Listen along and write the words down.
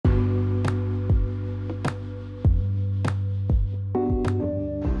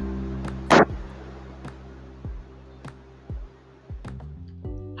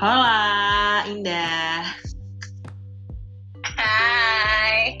Hola, Indah.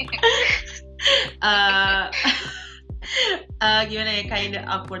 Hai. Eh Gimana ya, kinda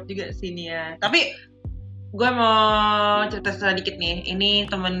awkward juga sih ini ya. Tapi gue mau cerita sedikit nih. Ini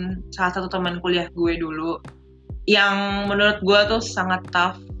salah satu teman kuliah gue dulu, yang menurut gue tuh sangat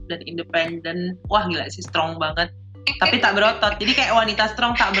tough dan independen. Wah gila sih, strong banget. Tapi tak berotot. Jadi kayak wanita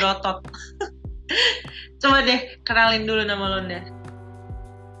strong tak berotot. Coba deh kenalin dulu nama lo deh.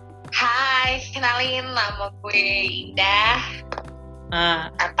 Hai, kenalin nama gue Indah.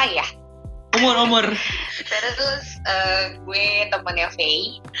 Apa ya? Umur. Terus gue temannya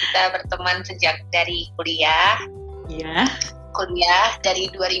Faye. Kita berteman sejak dari kuliah. Iya. Kuliah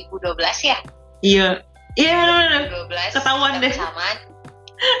dari 2012 ya? Iya. Iya, 2012. ketahuan deh. Sama.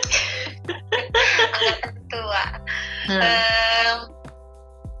 Angkatan tua.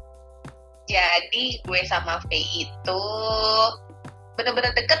 Jadi gue sama Faye itu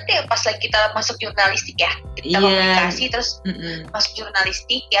bener-bener deket ya pas lagi kita masuk jurnalistik ya. Kita komunikasi terus masuk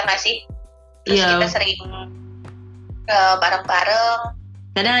jurnalistik ya nggak sih? Terus kita sering bareng-bareng.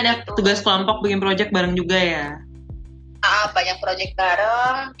 Kadang ada tugas kelompok bikin project bareng juga ya. Banyak project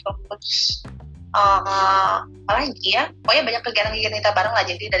bareng. Terus apa lagi ya? Pokoknya banyak kegiatan-kegiatan kita bareng lah.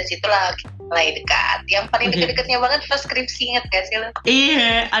 Jadi dari situlah mulai dekat. Yang paling deket-deketnya banget pas skripsi, inget gak sih lo?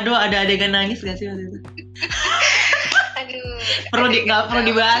 Iya, aduh ada adegan nangis gak sih waktu itu? Aduh, nggak perlu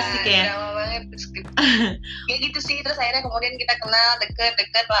dibahas sih kayak. Drama banget skripsi. Kayak gitu sih. Terus akhirnya kemudian kita kenal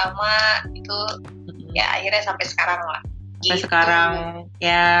deket lama gitu. Ya akhirnya sampai sekarang lah. Sampai gitu. Sekarang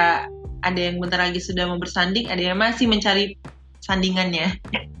ya ada yang bentar lagi sudah mau bersanding, ada yang masih mencari sandingannya.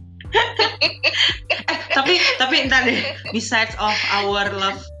 tapi entar deh, besides of our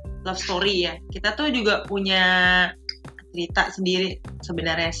love story ya, kita tuh juga punya cerita sendiri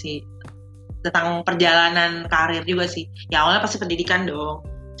sebenarnya sih tentang perjalanan karir juga sih. Ya awalnya pasti pendidikan dong,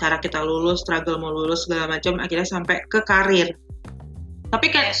 cara kita lulus, struggle mau lulus segala macam, akhirnya sampai ke karir. Tapi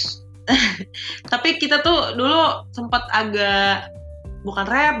kan tapi kita tuh dulu sempat agak bukan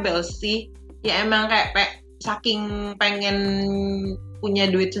rebel sih, ya emang kayak saking pengen punya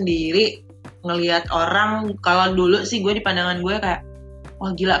duit sendiri, ngelihat orang. Kalau dulu sih gue di pandangan gue kayak, wah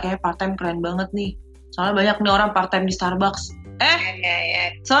gila kayak part time keren banget nih, soalnya banyak nih orang part time di Starbucks.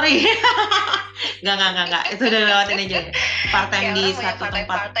 Sorry. Enggak, itu udah lewatin aja. Part time di satu tempat.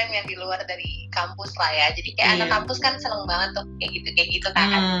 Part time yang di luar dari kampus lah ya. Jadi kayak anak kampus kan seneng banget tuh kayak gitu kan.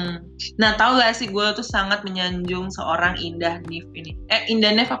 Nah, tahu gak sih, gue tuh sangat menyanjung seorang Indah Nif ini.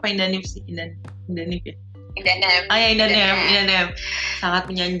 Indah Nif apa Indah Nif sih? Indah Nif ya? Indah Nif. Indah Nif. Sangat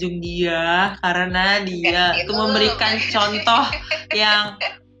menyanjung dia karena dia tuh memberikan contoh yang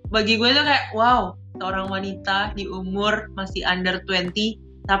bagi gue tuh kayak wow, seorang wanita di umur masih under 20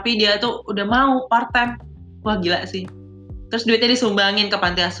 tapi dia tuh udah mau part time. Wah gila sih. Terus duitnya disumbangin ke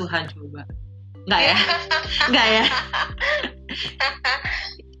panti asuhan, coba. Enggak ya?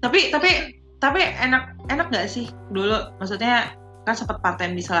 Tapi enak nggak sih dulu? Maksudnya kan sempat part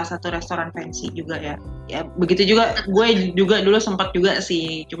time di salah satu restoran fancy juga ya. Ya begitu juga gue juga dulu sempat juga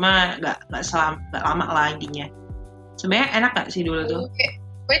sih. Cuma nggak lama lah intinya. Sebenarnya enak nggak sih dulu tuh?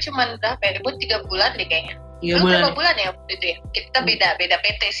 Gue cuma berapa ya? Gue 3 bulan deh kayaknya. 3 bulan. 3 bulan ya waktu itu ya. Kita beda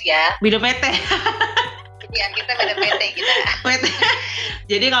PT sih ya. Beda PT. Iya, kita beda PT kita. PT.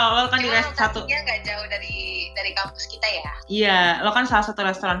 Jadi kalau lo kan di satu, nggak jauh dari kampus kita ya. Iya, lo kan salah satu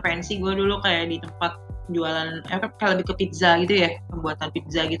restoran fancy. Gue dulu kayak di tempat jualan, kayak lebih ke pizza gitu ya, pembuatan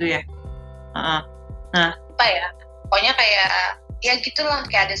pizza gitu ya. Nah, apa ya? Pokoknya kayak ya gitulah,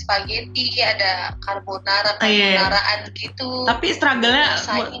 kayak ada spaghetti, ada carbonaraan gitu. Tapi struggle-nya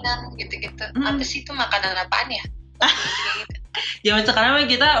saingan gitu-gitu. Apa sih itu makanan apaan ya? Zaman sekarang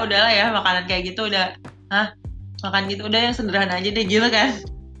kita udah lah ya, makanan kayak gitu udah makan gitu udah yang sederhana aja deh gitu kan.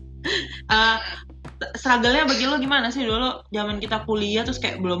 Struggle-nya bagi lo gimana sih dulu zaman kita kuliah, terus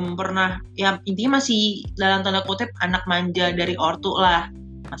kayak belum pernah, ya intinya masih dalam tanda kutip anak manja dari ortu lah,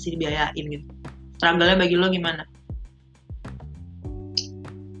 masih dibiayain gitu. Struggle-nya bagi lo gimana?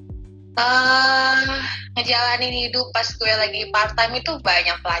 Ngejalanin hidup pas gue lagi part time itu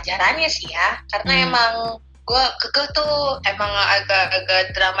banyak pelajarannya sih ya, karena emang gue kekeh tuh, emang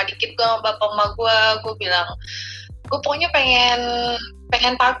agak drama dikit gue sama bapak emak gue bilang gue pokoknya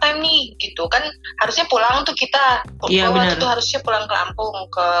pengen part time nih gitu kan. Harusnya pulang tuh kita, waktu itu harusnya pulang ke Lampung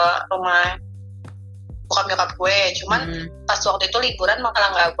ke rumah bokap nyokap gue, cuman pas waktu itu liburan malah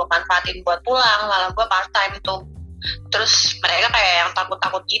nggak gue manfaatin buat pulang, malah gue part time tuh. Terus mereka kayak yang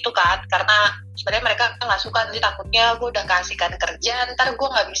takut-takut gitu kan, karena sebenarnya mereka nggak suka, nanti takutnya gue udah kasihkan kerja ntar gue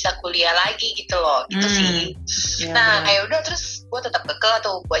nggak bisa kuliah lagi gitu loh, gitu sih. Nah kayak udah, terus gue tetap kekeh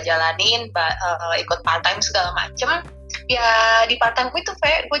tuh gue jalanin, ikut part time segala macem. Ya di part time gue tuh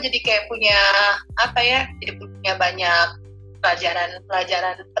kayak gue jadi kayak punya apa ya, jadi punya banyak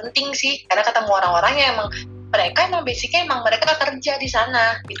pelajaran penting sih, karena ketemu orang-orang yang mereka basicnya mereka kerja di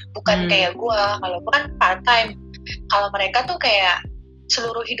sana, bukan kayak gue. Kalau gue kan part time, kalau mereka tuh kayak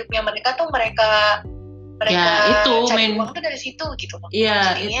seluruh hidupnya mereka ya, itu cari uang tuh dari situ gitu loh.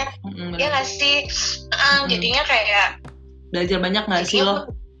 Iya, jadinya ya nggak sih, jadinya kayak belajar banyak nggak sih lo?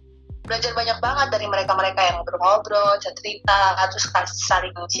 Belajar banyak banget dari mereka yang ngobrol, cerita, terus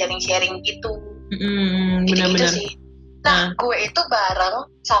saling sharing gitu. Gitu sih. Nah, gue itu bareng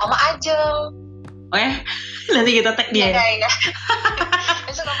sama Ajeng. Oh ya, nanti kita tag dia. Iya.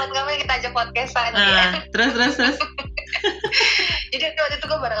 Besok kapan-kapan kita ajak podcastan ya. Terus. Jadi waktu itu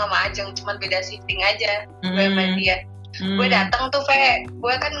gue bareng sama Ajeng, cuman beda shifting aja. Gue sama dia. Gue datang tuh,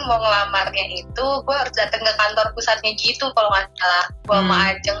 gue kan mau ngelamarnya itu, gue harus datang ke kantor pusatnya gitu kalau nggak salah. Gue sama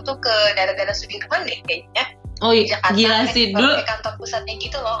Ajeng tuh ke daerah-daerah Sudirman deh kayaknya. Oh iya, gila sih dulu. Ke kantor pusatnya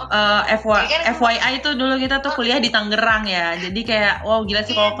gitu loh. FYI tuh dulu kita tuh kuliah di Tangerang ya. Jadi kayak wow gila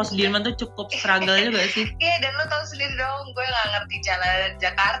sih kalau ke Sudirman tuh cukup struggle juga sih. Iya, dan lo tau sendiri dong, gue nggak ngerti jalan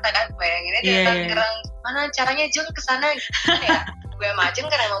Jakarta kan, bayanginnya di Tangerang. Mana caranya Jeng kesana gimana ya? Gue sama Jeng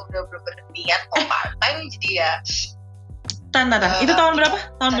kan emang bener-bener niat mau part time, jadi ya. Tanda. Itu tahun berapa?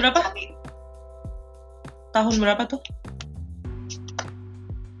 Tahun berapa tuh?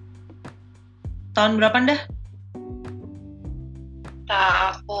 Tahun berapa dah?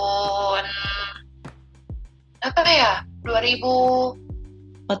 Tahun apa ya? 2014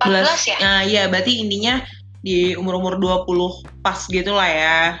 ya? Nah iya, berarti intinya di umur 20 pas gitu lah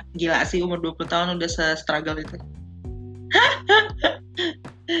ya. Gila sih, umur 20 tahun udah se-struggle itu.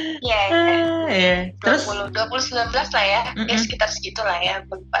 Iya. Terus 2019 lah ya. Ya sekitar segitu lah ya,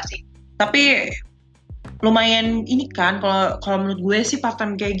 lupa sih. Tapi lumayan ini kan, kalau menurut gue sih part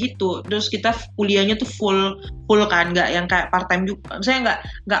time kayak gitu. Terus kita kuliahnya tuh full kan, nggak yang kayak part time juga. Misalnya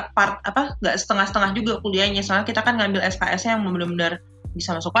nggak setengah-setengah juga kuliahnya. Soalnya kita kan ngambil SKS-nya yang benar-benar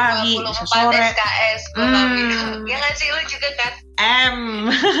bisa masuk pagi, bisa sore. SKS, ya nggak sih, lu juga kan?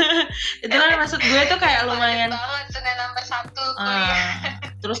 Itu kan maksud gue tuh kayak lumayan banget, Senin sampai Sabtu kuliah.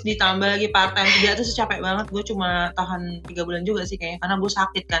 Terus ditambah lagi part time 3 tuh capek banget. Gue cuma tahan 3 bulan juga sih kayaknya, karena gue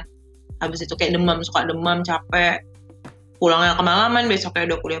sakit kan. Habis itu kayak suka demam, capek, pulangnya kemalaman,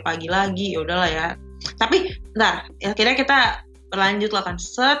 besoknya udah kuliah pagi lagi, ya udahlah ya. Tapi ntar akhirnya kita berlanjut lah kan,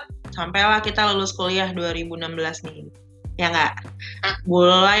 sampailah kita lulus kuliah 2016 nih, ya nggak?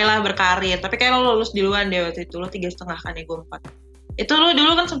 Mulailah berkarir. Tapi kayak lo lulus duluan deh waktu itu, lo 3,5 kan ya, gue 4. Itu lo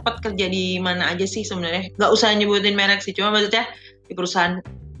dulu kan sempat kerja di mana aja sih sebenarnya? Nggak usah nyebutin merek sih, cuma maksudnya di perusahaan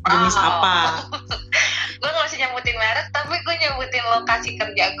jenis apa? Gue gak usah nyebutin merek, tapi gue nyebutin lokasi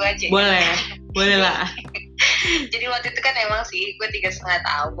kerja gue aja. Boleh lah. Jadi waktu itu kan emang sih gue 3,5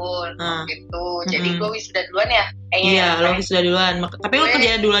 tahun gitu. Jadi gue wisuda duluan ya. Iya, lo wisuda duluan. Tapi lo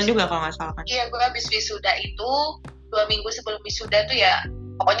kerja duluan juga kalau nggak salah kan? Iya, gue habis wisuda itu 2 minggu sebelum wisuda tuh ya.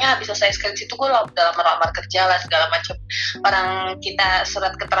 Pokoknya habis selesai skripsi itu gue udah lamar kerja lah segala macam. Orang kita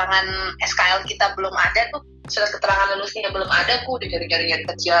surat keterangan SKL kita belum ada tuh. Surat keterangan lulusnya belum ada, gue udah nyari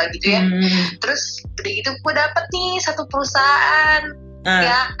kerja gitu ya. Terus udah gitu gue dapet nih satu perusahaan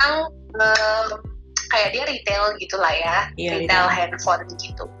yang kayak dia retail gitulah ya, retail handphone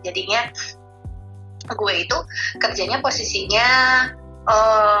gitu. Jadinya gue itu kerjanya posisinya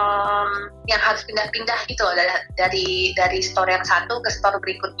yang harus pindah-pindah gitu loh, dari store yang satu ke store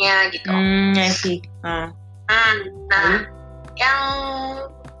berikutnya gitu. Nah, yang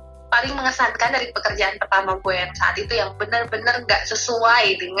paling mengesankan dari pekerjaan pertama gue yang saat itu, yang benar-benar nggak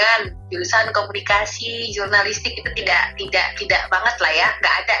sesuai dengan jurusan komunikasi jurnalistik, itu tidak banget lah ya,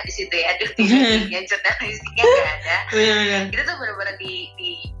 nggak ada di situ ya, yang jurnalistiknya nggak ada. Itu tuh benar-benar di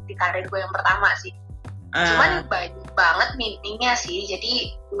karir gue yang pertama sih. Cuman banyak banget mimpinya sih.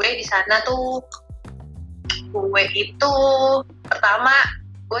 Jadi gue di sana tuh, gue itu pertama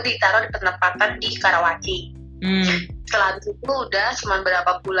gue ditaruh di penempatan di Karawaci. Setelah itu udah cuma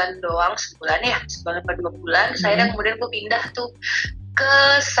berapa bulan doang, sebulan atau 2 bulan. Saya kemudian gue pindah tuh ke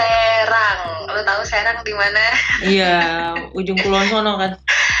Serang. Lo tahu Serang di mana? Iya, ujung kulon sono kan.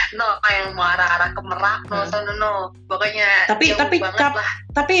 Yang mau arah-arah ke Merak, no. Pokoknya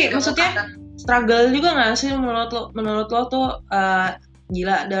tapi maksudnya struggle juga nggak sih menurut lo tuh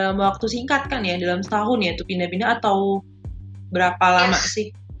gila dalam waktu singkat kan ya, dalam setahun ya tuh pindah-pindah, atau berapa lama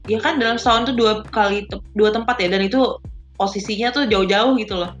sih? Ya kan dalam setahun tuh 2 tempat ya, dan itu posisinya tuh jauh-jauh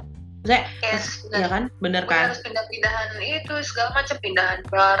gitu loh. Maksudnya, Yes, ya kan, bener gue kan? harus pindahan itu segala macam, pindahan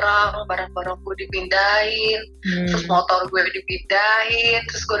barang gue dipindahin, terus motor gue dipindahin,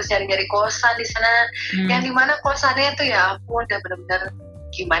 terus gue harus nyari kosan di sana, yang dimana kosannya tuh ya ampun udah bener-bener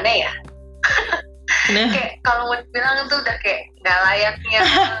gimana ya, kayak kalau mau bilang itu udah kayak nggak layaknya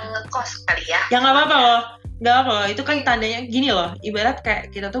ngekos kali ya. Ya nggak apa-apa loh, nggak apa loh. Itu kan tandanya gini loh, ibarat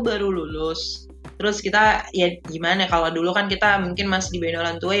kayak kita tuh baru lulus. Terus kita ya gimana, kalau dulu kan kita mungkin masih dibayar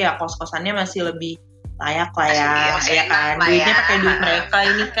orang tua ya kos-kosannya masih lebih layak lah ya kan. Duitnya pakai duit mereka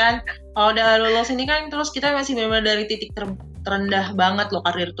ini kan. Kalau udah lulus ini kan terus kita masih benar-benar dari titik terendah banget loh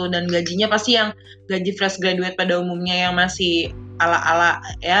karir tuh, dan gajinya pasti yang gaji fresh graduate pada umumnya yang masih ala-ala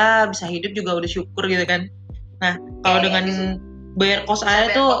ya bisa hidup juga udah syukur gitu kan. Nah, kalau dengan bayar kos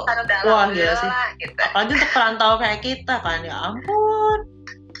aja tuh wah gila sih. Gitu. Apalagi untuk perantau kayak kita kan, ya ampun.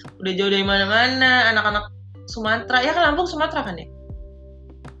 Udah jauh dari mana-mana, anak-anak Sumatera, ya kan Lampung Sumatera kan ya?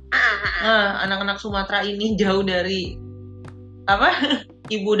 Nah, anak-anak Sumatera ini jauh dari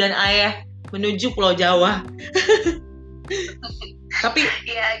ibu dan ayah menuju Pulau Jawa. Tapi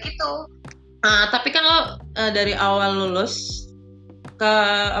ya gitu. Tapi kan lo dari awal lulus ke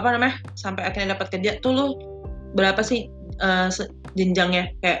sampai akhirnya dapat kerja tuh lo berapa sih jenjangnya,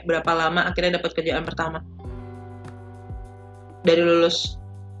 kayak berapa lama akhirnya dapat kerjaan pertama dari lulus?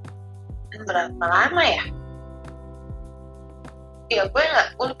 Berapa lama ya? Ya gue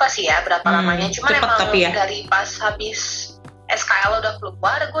lupa sih ya berapa lamanya. Cuman emang ya? Dari pas habis SKL udah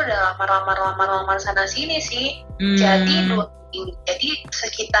keluar, gue udah lamar sana sini sih. Jadi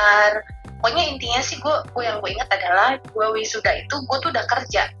sekitar, pokoknya intinya sih gue yang gue ingat adalah gue wisuda itu gue tuh udah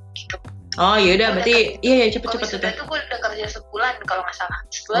kerja gitu. Oh yaudah, berarti iya cepet-cepet tuh. Itu gue udah kerja sebulan kalau nggak salah.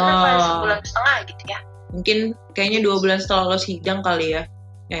 Sebulan setengah gitu ya. Mungkin kayaknya 2 bulan setelah lo sidang kali ya.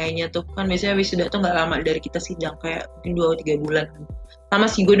 Kayaknya tuh kan biasanya wisuda tuh nggak lama dari kita sidang, kayak mungkin 2-3 bulan.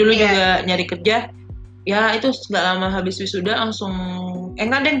 Sama sih gue dulu juga nyari kerja. Ya itu nggak lama habis wisuda langsung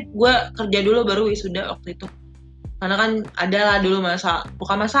enggak deh, gue kerja dulu baru wisuda waktu itu. Karena kan ada lah dulu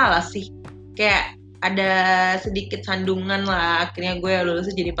bukan masalah sih, kayak ada sedikit sandungan lah, akhirnya gue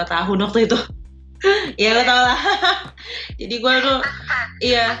lulusnya jadi 4 tahun waktu itu. Ya lo tau lah. Jadi gue tuh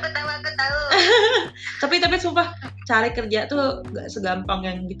iya. Aku tahu. Tapi sumpah cari kerja tuh gak segampang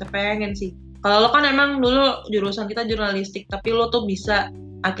yang kita pengen sih. Kalau lo kan emang dulu jurusan kita jurnalistik, tapi lo tuh bisa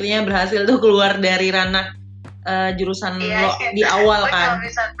akhirnya berhasil tuh keluar dari ranah jurusan lo di awal kan. Kalau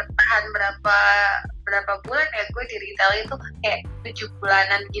bisa bertahan berapa bulan ya, gue di retail itu kayak 7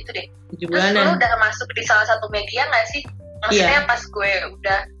 bulanan gitu deh. 7 bulanan. Terus lo udah masuk di salah satu media gak sih? Maksudnya pas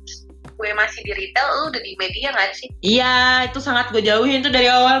gue masih di retail, lo udah di media gak sih? Iya, itu sangat gue jauhin tuh dari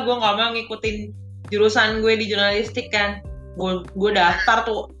awal. Gue gak mau ngikutin jurusan gue di jurnalistik kan. Gue daftar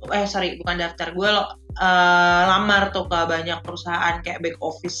tuh, bukan daftar, gue lamar tuh ke banyak perusahaan kayak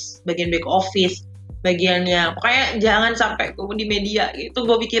bagian back office, bagiannya. Pokoknya jangan sampai gue di media itu,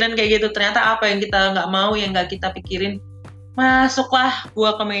 gue pikiran kayak gitu. Ternyata apa yang kita nggak mau, yang nggak kita pikirin, masuklah gue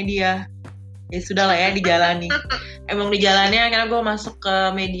ke media. Ya sudah lah ya, dijalani. Emang dijalannya karena gue masuk ke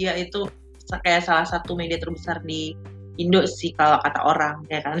media itu kayak salah satu media terbesar di Indo sih kalau kata orang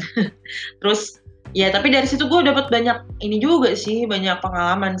ya kan. Terus ya tapi dari situ gue dapat banyak ini juga sih, banyak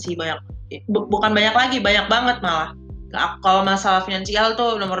pengalaman sih, bukan banyak lagi, banyak banget malah. Kalau masalah finansial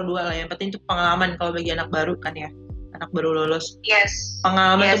tuh nomor 2 lah, yang penting tuh pengalaman kalau bagi anak baru kan ya, anak baru lulus. Yes.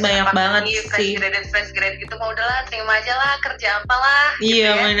 Pengalaman tuh banyak banget sih. Fresh grade gitu mau udahlah terima aja lah, kerja apalah.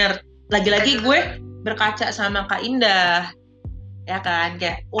 Iya gitu bener. Lagi-lagi gue berkaca sama Kak Indah. Ya kan,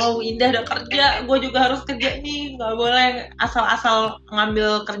 kayak wow Indah udah kerja, gue juga harus kerja nih, nggak boleh asal-asal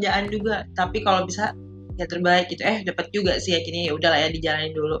ngambil kerjaan juga, tapi kalau bisa ya terbaik gitu. Dapat juga sih akhirnya, ya udahlah ya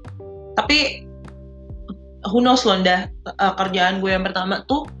dijalanin dulu. Tapi who knows loh Indah, kerjaan gue yang pertama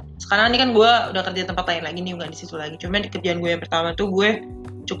tuh, sekarang ini kan gue udah kerja tempat lain lagi nih, nggak di situ lagi, cuman di kerjaan gue yang pertama tuh gue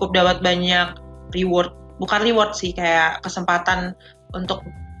cukup dapat banyak bukan reward sih, kayak kesempatan untuk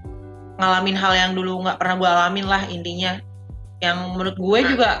ngalamin hal yang dulu nggak pernah gue alamin lah intinya, yang menurut gue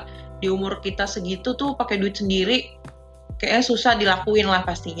juga di umur kita segitu tuh pakai duit sendiri kayaknya susah dilakuin lah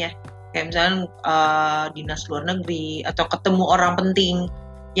pastinya. Kayak misalnya dinas luar negeri atau ketemu orang penting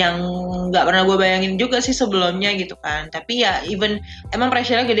yang nggak pernah gue bayangin juga sih sebelumnya gitu kan. Tapi ya emang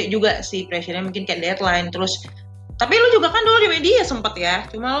pressure-nya gede juga sih, pressure-nya mungkin kayak deadline terus. Tapi lu juga kan dulu di media sempet ya,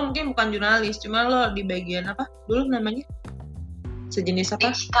 cuma lo mungkin bukan jurnalis, cuma lo di bagian apa dulu namanya, sejenis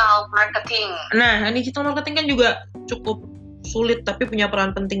apa? Digital marketing. Nah digital marketing kan juga cukup sulit tapi punya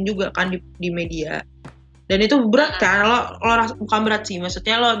peran penting juga kan di media, dan itu berat kan. Lo bukan berat sih,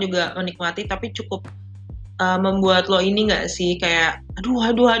 maksudnya lo juga menikmati tapi cukup membuat lo ini nggak sih, kayak aduh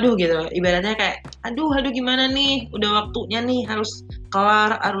gitu, ibaratnya kayak aduh gimana nih, udah waktunya nih harus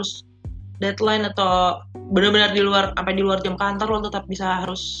kelar, harus deadline atau benar-benar di luar jam kantor lo tetap bisa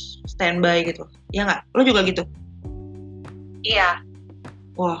harus standby gitu? Ya nggak? Lo juga gitu? Iya.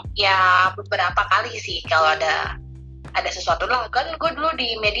 Wah. Ya beberapa kali sih kalau ada sesuatu lah. Kan gue dulu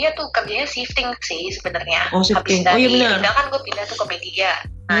di media tuh kerjanya shifting sih sebenarnya. Oh, shifting. Habis dari benar. Indah kan gue pindah tuh ke media.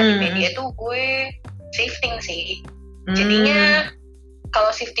 Nah di media tuh gue shifting sih. Jadinya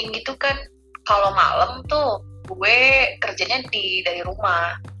kalau shifting gitu kan kalau malam tuh gue kerjanya dari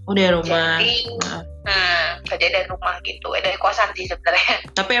rumah. Oh, dari rumah. Jadi kerja dari rumah gitu. Dari kosan sih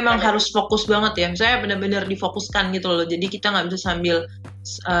sebenarnya. Tapi emang harus fokus banget ya. Saya benar-benar difokuskan gitu loh. Jadi kita nggak bisa sambil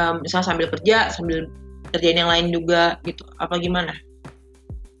misalnya sambil kerja, sambil kerjaan yang lain juga gitu. Apa gimana?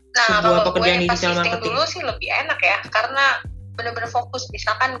 Nah, sebuah kalau pekerjaan gue pas digital shifting marketing dulu sih lebih enak ya. Karena bener-bener fokus.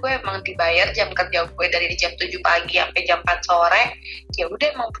 Misalkan gue emang dibayar jam kerja gue dari jam 7 pagi sampai jam 4 sore. Ya udah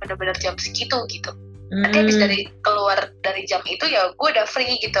emang bener-bener jam segitu gitu. Nanti habis keluar dari jam itu ya gue udah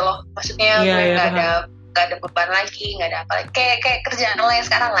free gitu loh. Maksudnya gue nggak ada beban lagi, nggak ada apa lagi. Kayak kerjaan lo yang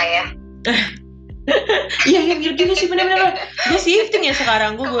sekarang lah ya. Iya gitu sih benar-benar. Gue shifting ya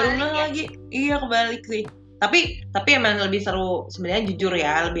sekarang. Gue baru lagi. Iya kebalik sih. Tapi emang lebih seru sebenarnya, jujur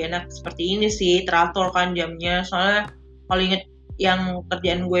ya, lebih enak seperti ini sih, teratur kan jamnya. Soalnya kalau inget yang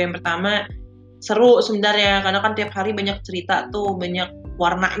kerjaan gue yang pertama seru sebenarnya, karena kan tiap hari banyak cerita tuh, banyak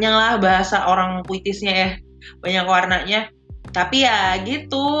warnanya lah, bahasa orang puitisnya ya, banyak warnanya. Tapi ya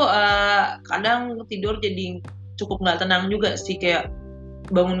gitu, kadang tidur jadi cukup nggak tenang juga sih, kayak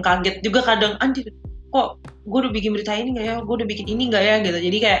bangun kaget juga kadang, anjir kok gue udah bikin berita ini nggak ya, gue udah bikin ini nggak ya gitu.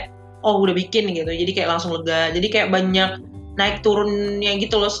 Jadi kayak udah bikin gitu, jadi kayak langsung lega. Jadi kayak banyak naik turunnya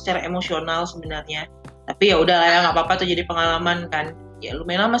gitu loh secara emosional sebenarnya. Tapi ya udah lah ya, nggak apa-apa tuh, jadi pengalaman kan. Ya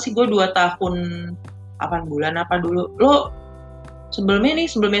lumayan lama sih, gue 2 tahun 8 bulan apa dulu. Lo sebelumnya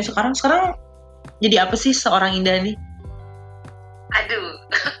sekarang jadi apa sih seorang Indah nih? Aduh.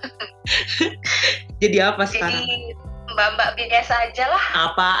 Jadi apa sekarang? Jadi mbak-mbak biasa aja lah.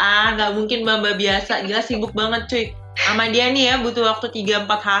 Apaan? Gak mungkin mbak-mbak biasa. Gila sibuk banget cuy. Sama dia nih ya butuh waktu 3-4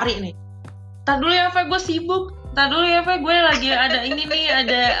 hari nih. Ntar dulu ya Fe, gue sibuk. Ntar dulu ya Fe, gue lagi ada ini nih,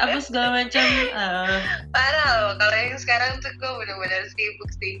 ada apa segala macam. Parah loh, kalau yang sekarang tuh gue benar-benar sibuk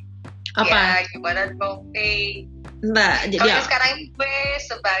sih. Apa? Ya gimana dong, Nah, jadi kalau sekarang gue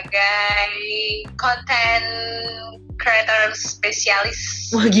sebagai content creator spesialis.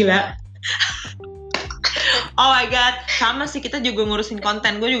 Wah gila. Oh my god, sama sih, kita juga ngurusin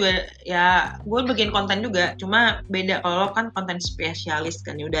konten. Gue juga ya, gue bagian konten juga, cuma beda. Kalau lo kan konten spesialis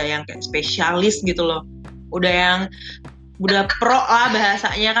kan, udah yang kayak spesialis gitu loh, udah pro lah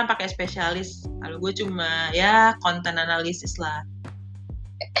bahasanya kan, pakai spesialis. Kalau gue cuma ya konten analisis lah.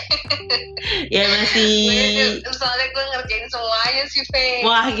 Ya masih. Soalnya gue ngerjain semuanya sih, Fe.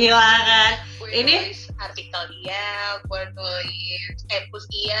 Wah gila kan. Ini artikel iya, gue nulis epos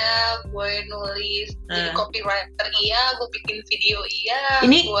iya, gue nulis jadi copywriter iya, gue bikin video iya,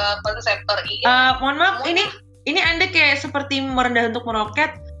 gue konseptor iya. Mohon maaf, ini Anda kayak seperti merendah untuk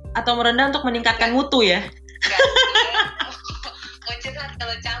meroket atau merendah untuk meningkatkan mutu ya? Enggak, mau curhat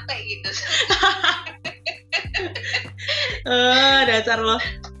kalau capek gitu. Dasar lo.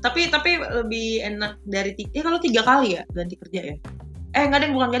 Tapi lebih enak dari kalau 3 kali ya ganti kerja ya? Enggak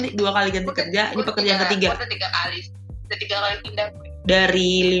deh, bukan ganti, 2 kali ganti kerja. Ini pekerjaan ketiga. Udah 3 kali pindah.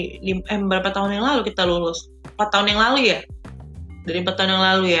 Dari berapa tahun yang lalu kita lulus? 4 tahun yang lalu ya? Dari 4 tahun yang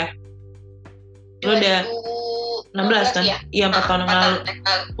lalu ya? Lo udah 16 kan? Ya? Iya, 4 tahun yang lalu.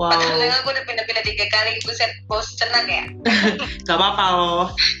 Wow. 4 tahun yang lalu gue udah pindah-pindah 3 kali. Buset, bosenan ya? Gak apa-apa loh.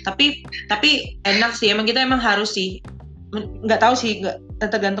 Tapi enak sih. Kita emang harus sih. Gak tahu sih,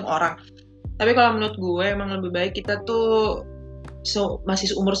 tergantung orang. Tapi kalau menurut gue emang lebih baik kita tuh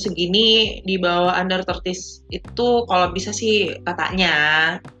masih umur segini di bawah under 30s itu, kalau bisa sih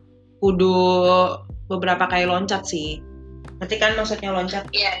katanya kudu beberapa kali loncat sih. Nanti kan maksudnya loncat.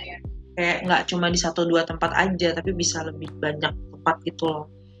 Iya. Kayak nggak cuma di 1-2 tempat aja, tapi bisa lebih banyak tempat gitu loh.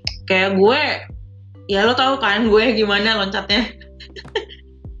 Kayak gue, ya lo tahu kan gue gimana loncatnya.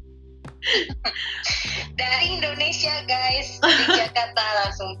 Dari Indonesia guys, di Jakarta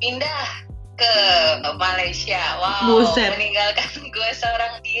langsung pindah ke Malaysia. Wow. Buset. Meninggalkan gue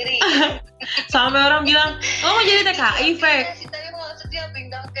seorang diri. Sampai orang bilang, lo mau jadi TKI, Fek? Saya maksudnya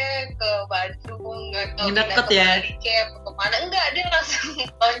pindah ke Bandung, atau pindah ke Bali, kemana? Enggak, dia langsung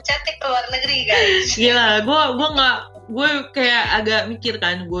loncat ke luar negeri guys. Gila, gue kayak agak mikir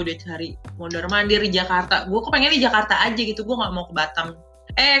kan, gue udah cari mondar mandir di Jakarta. Gue kepengen di Jakarta aja gitu, gue nggak mau ke Batam.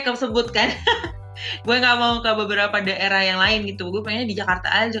 Kesebut kan? Gue nggak mau ke beberapa daerah yang lain gitu. Gue pengennya di Jakarta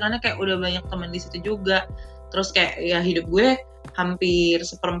aja, karena kayak udah banyak teman di situ juga. Terus kayak ya hidup gue hampir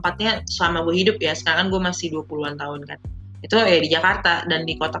 1/4 selama gue hidup ya. Sekarang gue masih 20-an tahun kan. itu ya di Jakarta dan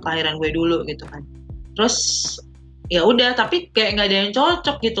di kota kelahiran gue dulu gitu kan. Terus ya udah, tapi kayak nggak ada yang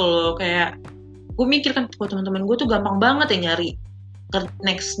cocok gitu loh. Kayak gue mikir kan, teman-teman gue tuh gampang banget ya nyari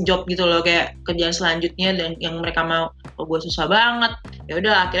next job gitu loh, kayak kerjaan selanjutnya dan yang mereka mau. Oh, gue susah banget. Ya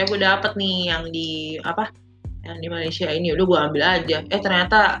udah, akhirnya gue dapet nih yang di yang di Malaysia ini. Udah gue ambil aja.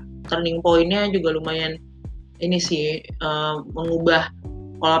 Ternyata turning point-nya juga lumayan ini sih, mengubah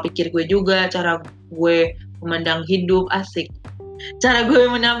pola pikir gue juga, cara gue memandang hidup. Asik. Cara gue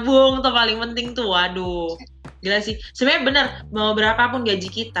menabung tuh paling penting tuh. Waduh, gila sih. Sebenarnya bener, mau berapapun gaji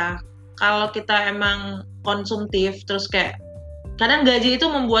kita, kalau kita emang konsumtif, terus kayak kadang gaji itu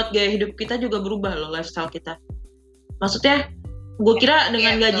membuat gaya hidup kita juga berubah loh, lifestyle kita. Maksudnya, gue kira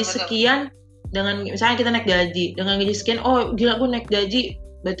dengan gaji sekian, dengan misalnya kita naik gaji, dengan gaji sekian, oh gila gue naik gaji,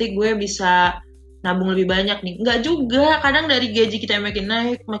 berarti gue bisa nabung lebih banyak nih. Enggak juga, kadang dari gaji kita yang makin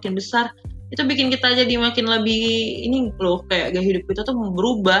naik, makin besar, itu bikin kita jadi makin lebih ini loh, kayak gaya hidup kita tuh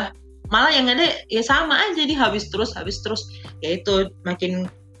berubah. Malah yang ada ya sama aja, habis terus. Ya itu makin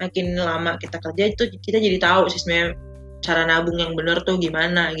lama kita kerja itu kita jadi tahu sih sebenarnya cara nabung yang benar tuh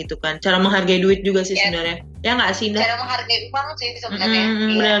gimana gitu kan. Cara menghargai duit juga sih sebenarnya. Ya nggak sih, Indah? Cara menghargai uang sih sebenarnya.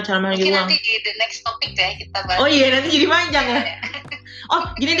 Benar, cara menghargai mungkin uang. Nanti di the next topic ya kita bahas. Oh iya, nanti jadi panjang ya. Oh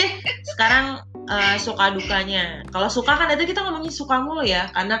gini deh, sekarang suka dukanya. Kalau suka kan tadi kita ngomongin suka mulu ya,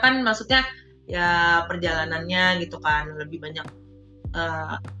 karena kan maksudnya ya perjalanannya gitu kan lebih banyak.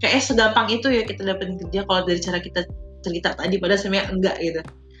 Kayak segampang itu ya kita dapetin kerja kalau dari cara kita cerita tadi, pada sebenarnya enggak gitu.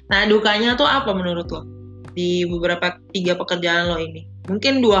 Nah dukanya tuh apa menurut lo di beberapa 3 pekerjaan lo ini?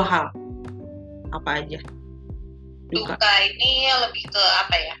 Mungkin 2 hal. Apa aja? Duka ini lebih ke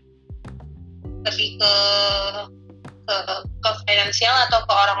apa ya? Lebih ke finansial atau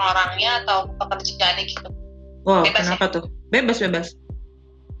ke orang-orangnya atau pekerjaannya gitu. Wow, bebas kenapa ya? Tuh? Bebas.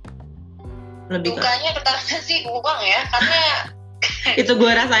 Lebih dukanya pertama sih uang ya, karena itu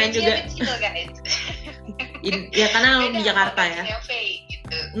gue rasain juga. Kecil, guys. Ya karena di Jakarta ya.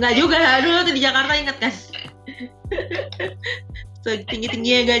 Gitu. Enggak juga, dulu tuh di Jakarta ingat kan?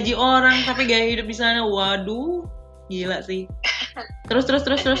 Setinggi-tingginya gaji orang tapi gaya hidup di sana, waduh, gila sih. Terus.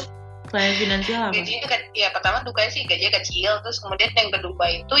 Selain finansial apa? Gajinya kan, ya pertama dukanya sih gajinya kecil, terus kemudian yang kedua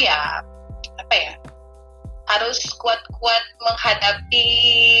itu ya apa ya? Harus kuat-kuat menghadapi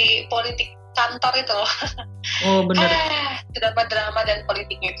politik kantor itu loh. Oh benar. Drama dan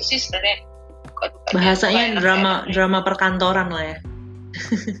politiknya itu sih sebenarnya. Bahasanya drama perkantoran lah ya.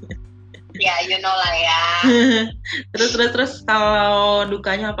 Ya, you know lah ya. Terus kalau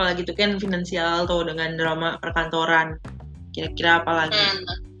dukanya apalagi tuh kan finansial tuh dengan drama perkantoran. Kira-kira apa lagi?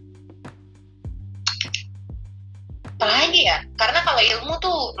 Apalagi ya? Karena kalau ilmu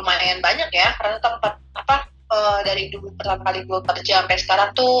tuh lumayan banyak ya. Karena tempat dari dulu pertama kali gue kerja sampai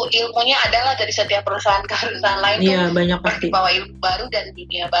sekarang tuh ilmunya adalah dari setiap perusahaan ke perusahaan lain tuh banyak pasti. Bawa ilmu baru dan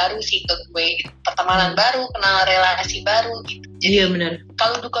dunia baru sih ke gue gitu. Pertemanan baru, kenal relasi baru gitu. Jadi benar.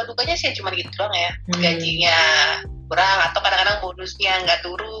 Kalau duka-dukanya sih cuma gitu doang ya. Gajinya kurang atau kadang-kadang bonusnya nggak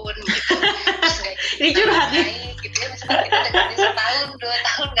turun gitu. Terus ini curhat nih gitu ya, misalnya kita udah kerja setahun 2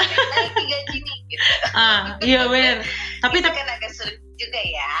 tahun nggak naik gaji nih gitu. Iya benar. Tapi kan agak sulit juga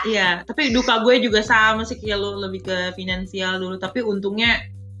ya. Iya, tapi duka gue juga sama sih kayak lu, lebih ke finansial dulu. Tapi untungnya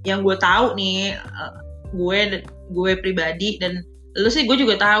yang gue tahu nih, gue pribadi dan lu sih gue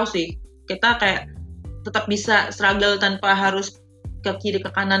juga tahu sih, kita kayak tetap bisa struggle tanpa harus ke kiri ke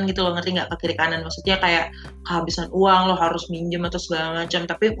kanan gitu loh, ngerti nggak? Ke kiri kanan maksudnya kayak kehabisan uang lo harus minjem atau segala macam.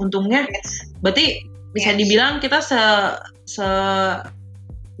 Tapi untungnya berarti bisa dibilang kita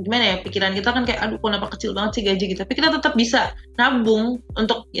gimana ya, pikiran kita kan kayak aduh kenapa kecil banget sih gaji gitu, tapi kita tetap bisa nabung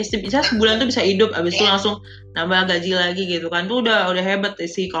untuk ya bisa sebulan tuh bisa hidup, abis itu langsung nambah gaji lagi gitu kan. Tuh udah hebat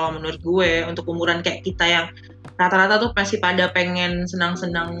sih kalau menurut gue untuk umuran kayak kita yang rata-rata tuh masih pada pengen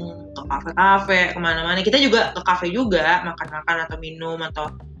senang-senang ke kafe-kafe kemana-mana. Kita juga ke kafe juga, makan-makan atau minum atau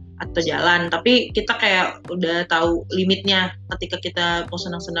jalan, tapi kita kayak udah tahu limitnya ketika kita mau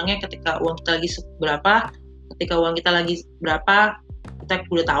senang-senangnya, ketika uang kita lagi berapa, ketika uang kita lagi berapa, kita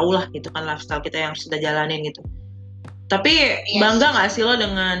udah tahu lah gitu kan lifestyle kita yang sudah jalanin gitu. Tapi bangga nggak sih lo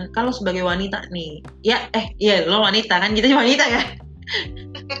dengan, kalau sebagai wanita nih, lo wanita kan, kita wanita ya.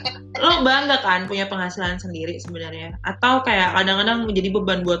 Lo bangga kan punya penghasilan sendiri sebenarnya? Atau kayak kadang-kadang menjadi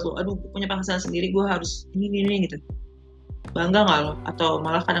beban buat lo, aduh punya penghasilan sendiri gue harus ini gitu. Bangga nggak lo? Atau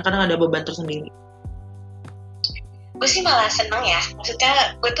malah kadang-kadang ada beban tersendiri? Gue sih malah seneng ya,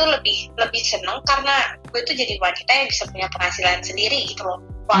 maksudnya gue tuh lebih seneng karena gue tuh jadi wanita yang bisa punya penghasilan sendiri gitu loh.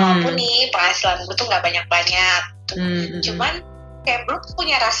 Walaupun nih penghasilan gue tuh nggak banyak-banyak, cuman kayak gue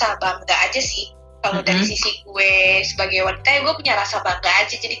punya rasa bangga aja sih. Kalau dari sisi gue sebagai wanita, gue punya rasa bangga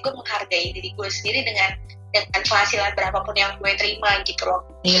aja. Jadi gue menghargai diri gue sendiri dengan dengan penghasilan berapapun yang gue terima gitu loh.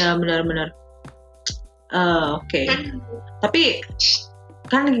 Iya, benar-benar. Oke. Tapi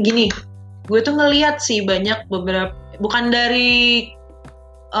kan gini, gue tuh ngeliat sih banyak beberapa, bukan dari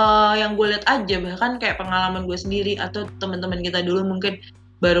yang gue lihat aja, bahkan kayak pengalaman gue sendiri atau teman-teman kita dulu mungkin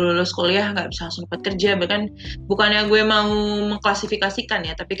baru lulus kuliah nggak bisa langsung dapat kerja. Bahkan bukannya gue mau mengklasifikasikan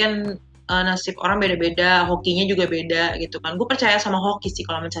ya, tapi kan nasib orang beda-beda, hokinya juga beda gitu kan. Gue percaya sama hoki sih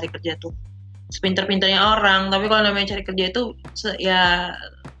kalau mencari kerja tuh, sepinter-pinternya orang. Tapi kalau namanya cari kerja itu ya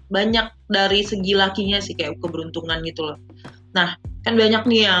banyak dari segi lakinya sih, kayak keberuntungan gitu loh. Nah, kan banyak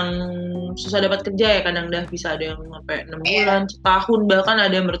nih yang susah dapat kerja ya, kadang bisa ada yang sampai 6 bulan, setahun, bahkan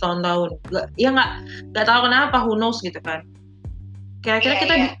ada yang bertahun-tahun. Nggak tahu kenapa, who knows gitu kan. Kira-kira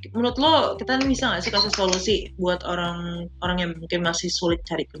kita menurut lo kita bisa nggak sih kasih solusi buat orang yang mungkin masih sulit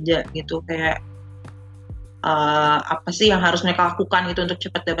cari kerja gitu, kayak apa sih yang harus mereka lakukan gitu untuk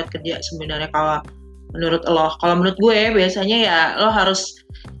cepat dapat kerja sebenarnya kalau menurut lo? Kalau menurut gue biasanya ya lo harus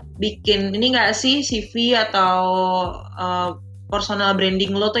bikin ini nggak sih CV atau personal branding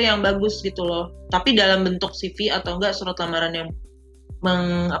lo tuh yang bagus gitu loh, tapi dalam bentuk CV atau enggak surat lamaran yang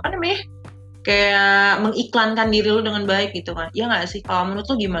kayak mengiklankan diri lo dengan baik gitu kan, ya nggak sih? Kalau menurut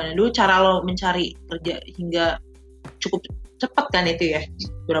lo gimana dulu cara lo mencari kerja hingga cukup cepat kan itu ya,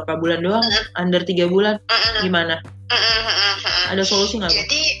 berapa bulan doang, under 3 bulan, gimana? Ada solusi nggak?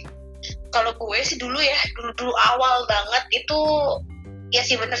 Jadi kalau gue sih dulu awal banget itu ya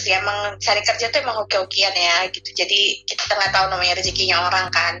sih bener sih, emang cari kerja tuh emang hoki-hokian ya gitu. Jadi kita nggak tahu namanya rezekinya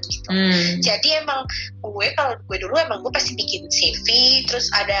orang kan gitu. Jadi emang kalau gue dulu emang gue pasti bikin CV, terus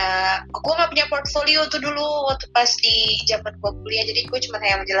gue nggak punya portfolio tuh dulu waktu pas di zaman gue kuliah. Jadi gue cuma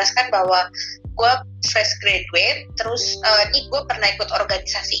hanya menjelaskan bahwa gue fresh graduate, terus nih gue pernah ikut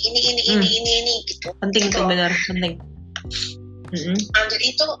organisasi ini gitu. Penting tuh, benar penting. Jadi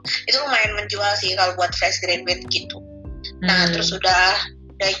itu lumayan menjual sih kalau buat fresh graduate gitu. Nah terus udah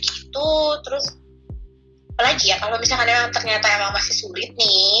gitu, terus apalagi ya kalau misalkan ternyata emang masih sulit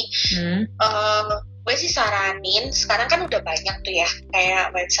nih, gue sih saranin, sekarang kan udah banyak tuh ya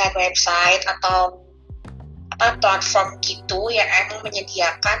kayak website atau platform gitu yang emang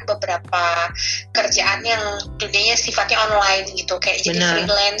menyediakan beberapa kerjaan yang dunianya sifatnya online gitu, kayak jadi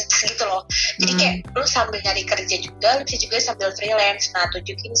freelance gitu loh. Jadi kayak lu sambil nyari kerja juga, lu bisa juga sambil freelance. Nah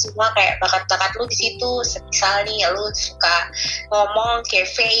tunjukin semua kayak bakat-bakat lu di situ. Misal nih lu suka ngomong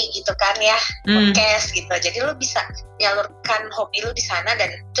cafe gitu kan ya, podcast gitu. Jadi lu bisa nyalurkan hobi lu di sana,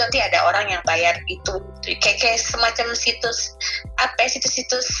 dan nanti ada orang yang bayar itu. Kayak semacam situs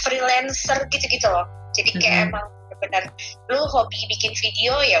freelancer gitu loh. Jadi kayak emang benar lu hobi bikin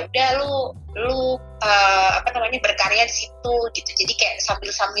video, ya udah lu berkarya di situ gitu. Jadi kayak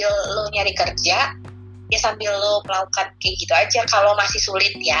sambil lu nyari kerja ya sambil lu melakukan kayak gitu aja kalau masih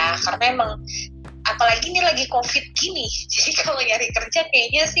sulit ya, karena emang apalagi ini lagi COVID gini. Jadi kalau nyari kerja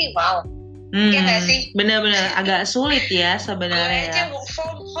kayaknya sih ya nggak sih? Benar-benar agak sulit ya sebenarnya. Gue aja work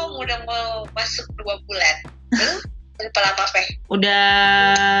from home udah mau masuk 2 bulan. Lu berapa lama, Feh?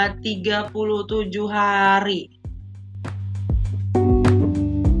 Udah 37 hari.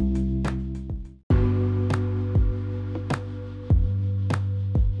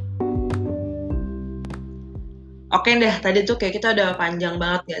 Oke deh, tadi tuh kayak kita udah panjang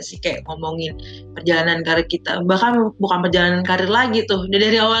banget gak sih kayak ngomongin perjalanan karir kita. Bahkan bukan perjalanan karir lagi tuh.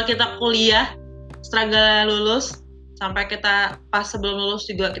 Dari awal kita kuliah, struggle lulus, sampai kita pas sebelum lulus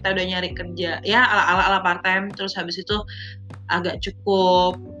juga kita udah nyari kerja. Ya ala part time, terus habis itu agak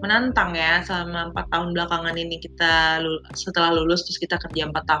cukup menantang ya selama 4 tahun belakangan ini. Kita setelah lulus terus kita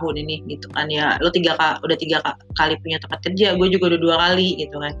kerja 4 tahun ini gitu kan ya. Lo udah 3 kali punya tempat kerja, gue juga udah 2 kali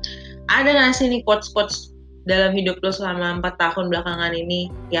gitu kan. Ada gak sih nih quotes dalam hidup lo selama 4 tahun belakangan ini?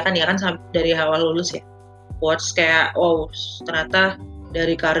 Ya kan dari awal lulus ya, quotes kayak ternyata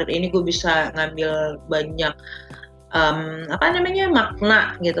dari karir ini gue bisa ngambil banyak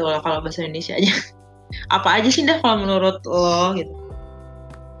makna gitu loh kalau bahasa Indonesia aja. Apa aja sih Dah kalau menurut lo gitu?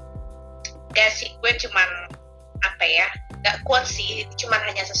 Ya sih, gue cuman gak kuat sih, cuman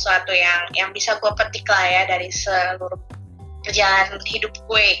hanya sesuatu yang bisa gue petik lah ya dari seluruh perjalanan hidup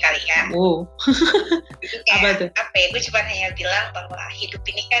gue kali ya. Jadi kayak gue cuma hanya bilang bahwa hidup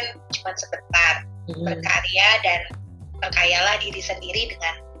ini kan cuma sebentar. Berkarya dan perkayalah diri sendiri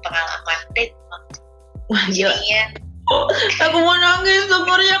dengan pengalaman. Wah, jadinya aku mau nangis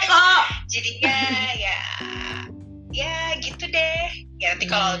dengernya Kak. Jadinya ya gitu deh. Ya nanti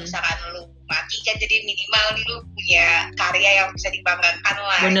kalau misalkan lu mati kan, jadi minimal nih lu punya karya yang bisa dibanggakan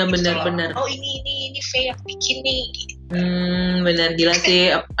lah. Bener. Oh ini Faye yang bikin nih gitu. Bener, gila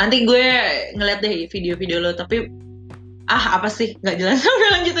sih. Nanti gue ngeliat deh video-video lo, tapi Apa sih? Nggak jelas. Udah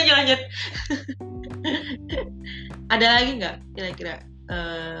lanjut aja, lanjut. Ada lagi nggak kira-kira?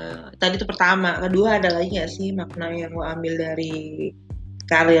 Tadi itu pertama, kedua ada lagi nggak sih makna yang lo ambil dari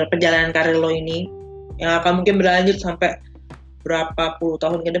perjalanan karir lo ini yang akan mungkin berlanjut sampai berapa puluh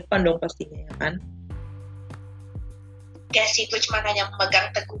tahun ke depan dong pastinya ya kan? Ya sih, gue cuma hanya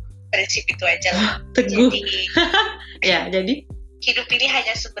memegang teguh prinsip itu aja lah. Teguh. Jadi ya, jadi hidup ini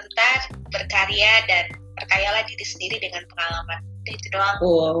hanya sebentar, berkarya dan perkayalah diri sendiri dengan pengalaman. Itu doang.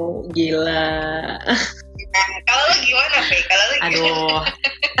 Wow, gila. Nah, kalau lo gimana, Fe? Kalau lo gimana? Aduh.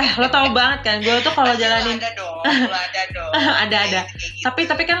 Lo tau banget kan, gue tuh kalau jalanin ada dong. ada.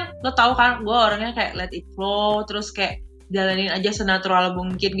 Tapi kan lo tau kan, gue orangnya kayak let it flow, terus kayak jalanin aja senatural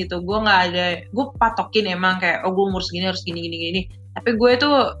mungkin gitu. Gue nggak ada, gue patokin emang kayak gue umur segini harus gini. Tapi gue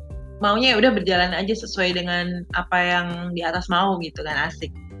tuh maunya udah berjalan aja sesuai dengan apa yang di atas mau gitu kan, asik.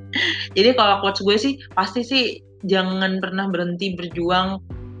 Jadi kalau quotes gue sih pasti sih jangan pernah berhenti berjuang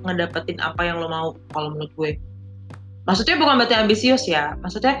ngedapetin apa yang lo mau kalau menurut gue. Maksudnya bukan berarti ambisius ya.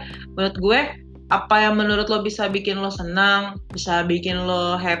 Maksudnya menurut gue apa yang menurut lo bisa bikin lo senang, bisa bikin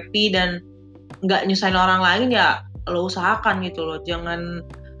lo happy dan nggak nyusahin orang lain ya lo usahakan gitu loh. Jangan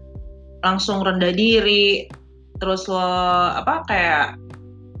langsung rendah diri, terus lo kayak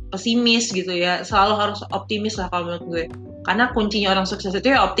pesimis gitu ya. Selalu harus optimis lah kalau menurut gue. Karena kuncinya orang sukses itu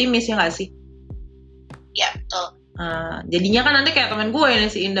ya optimis ya nggak sih? Ya betul. Jadinya kan nanti kayak temen gue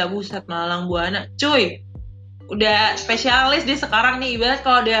nih si Indah, buset Malang Buana, cuy udah spesialis dia sekarang nih, ibarat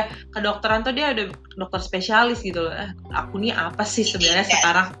kalau dia kedokteran tuh dia udah dokter spesialis gitu loh. Aku nih apa sih sebenarnya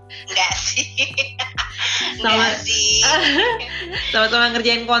sekarang? Enggak sih. Sama-sama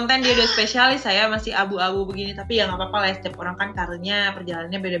ngerjain konten dia udah spesialis, saya masih abu-abu begini. Tapi ya nggak apa-apa lah, setiap orang kan karirnya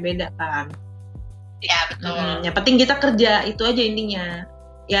perjalanannya beda-beda kan. Ya betul. Yang penting kita kerja, itu aja intinya.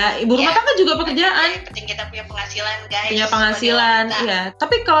 Ya, ibu rumah tangga juga pekerjaan. Yang penting kita punya penghasilan, guys. Punya penghasilan, ya.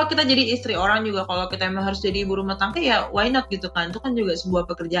 Tapi kalau kita jadi istri orang juga, kalau kita emang harus jadi ibu rumah tangga, ya why not gitu kan? Itu kan juga sebuah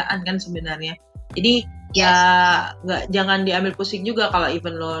pekerjaan kan sebenarnya. Jadi ya jangan diambil pusing juga kalau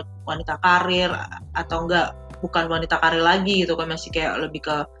even lo wanita karir atau bukan wanita karir lagi gitu kan, masih kayak lebih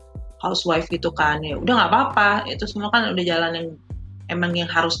ke housewife gitu kan. Ya udah nggak apa-apa. Itu semua kan udah jalan yang emang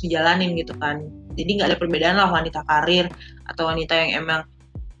yang harus dijalanin gitu kan. Jadi nggak ada perbedaan lah wanita karir atau wanita yang emang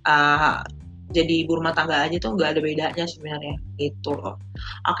jadi ibu rumah tangga aja tuh nggak ada bedanya sebenarnya gitu loh.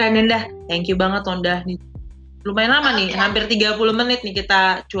 Oke Indah, thank you banget Indah. Lumayan lama nih, hampir 30 menit nih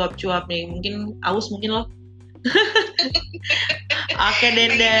kita cuap-cuap nih. Mungkin aus mungkin loh. Oke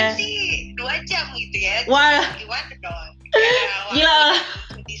Indah. Sih 2 jam gitu ya. Wah. Gimana dong? Gila.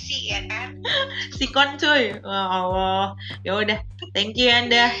 Kondisi ya kan. Sikon cuy. Wah Allah. Ya udah, thank you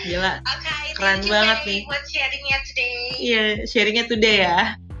Indah. Gila. Keren banget nih. Buat sharingnya today. Iya, sharingnya today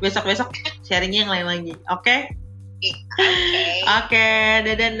ya. Besok-besok sharingnya yang lain lagi. Oke? Oke,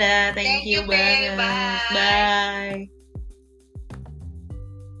 dadah. Thank you banget. Bye.